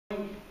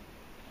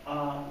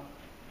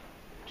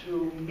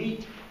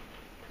meet,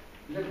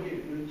 let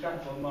me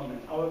retract for a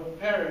moment. Our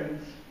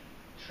parents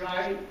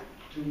tried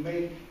to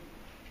make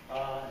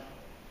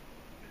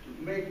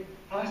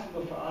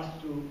possible for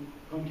us to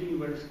continue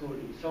with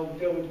schooling. So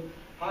they would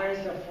hire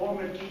some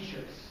former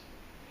teachers,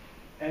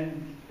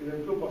 and a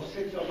group of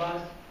 6 of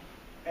us,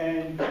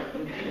 and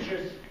the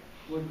teachers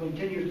would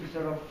continue to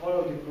sort of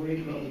follow the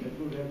curriculum that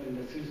would have in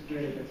the 6th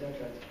grade, etc.,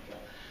 etc.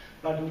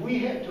 But we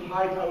had to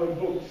hide our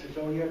books,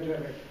 so you had to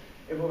have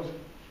it was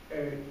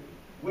a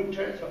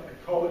winter, so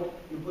a coat,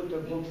 you put the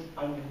books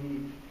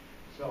underneath.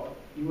 So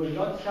you were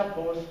not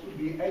supposed to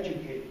be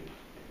educated.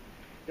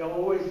 They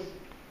always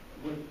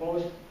would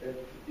post that,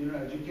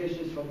 education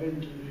is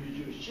forbidden to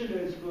the Jewish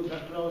children, schools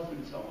are closed,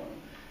 and so on.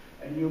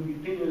 And you'll be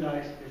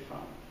penalized if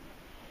found.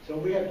 So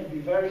we had to be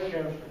very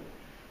careful.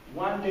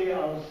 One day I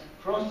was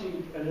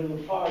crossing a little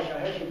forest, I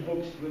had the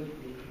books with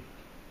me,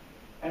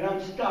 and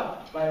I'm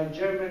stopped by a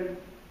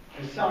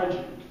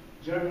sergeant,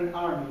 German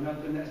army,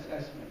 not an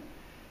SS man.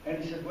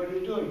 And he said, what are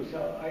you doing?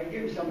 So I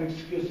gave him some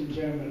excuse in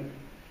German.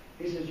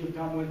 He says, you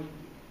come with me.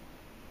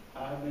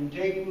 I've been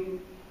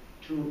taken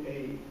to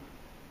a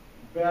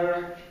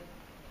barrack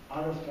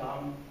out of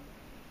town,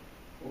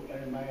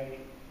 and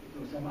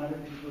some other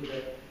people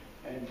there,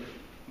 and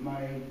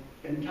my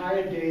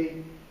entire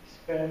day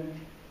spent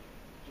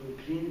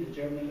to clean the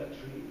German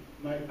latrine.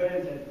 My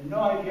parents had no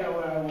idea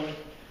where I was.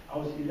 I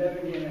was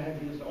 11 and a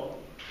half years old.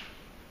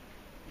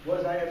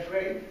 Was I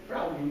afraid?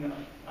 Probably not.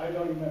 I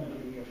don't remember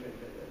being afraid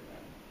at that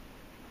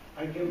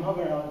time. I came home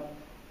around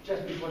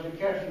just before the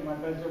curfew. My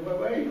parents said, where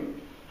were you?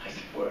 I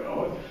said,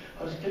 well,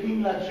 I was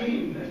cleaning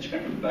latrine in the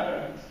German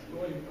barracks.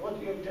 What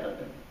do you tell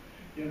them?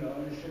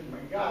 And they said, my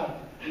God,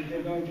 you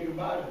didn't know anything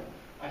about it.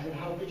 I said,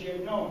 how could you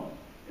have known?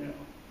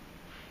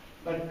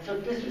 But so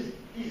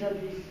these are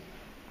these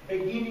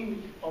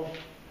beginning of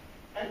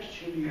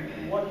actually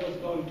what was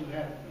going to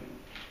happen.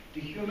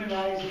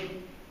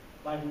 Dehumanizing,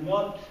 but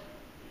not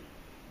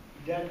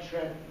that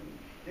threatening.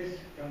 This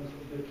comes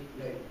a bit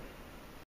late.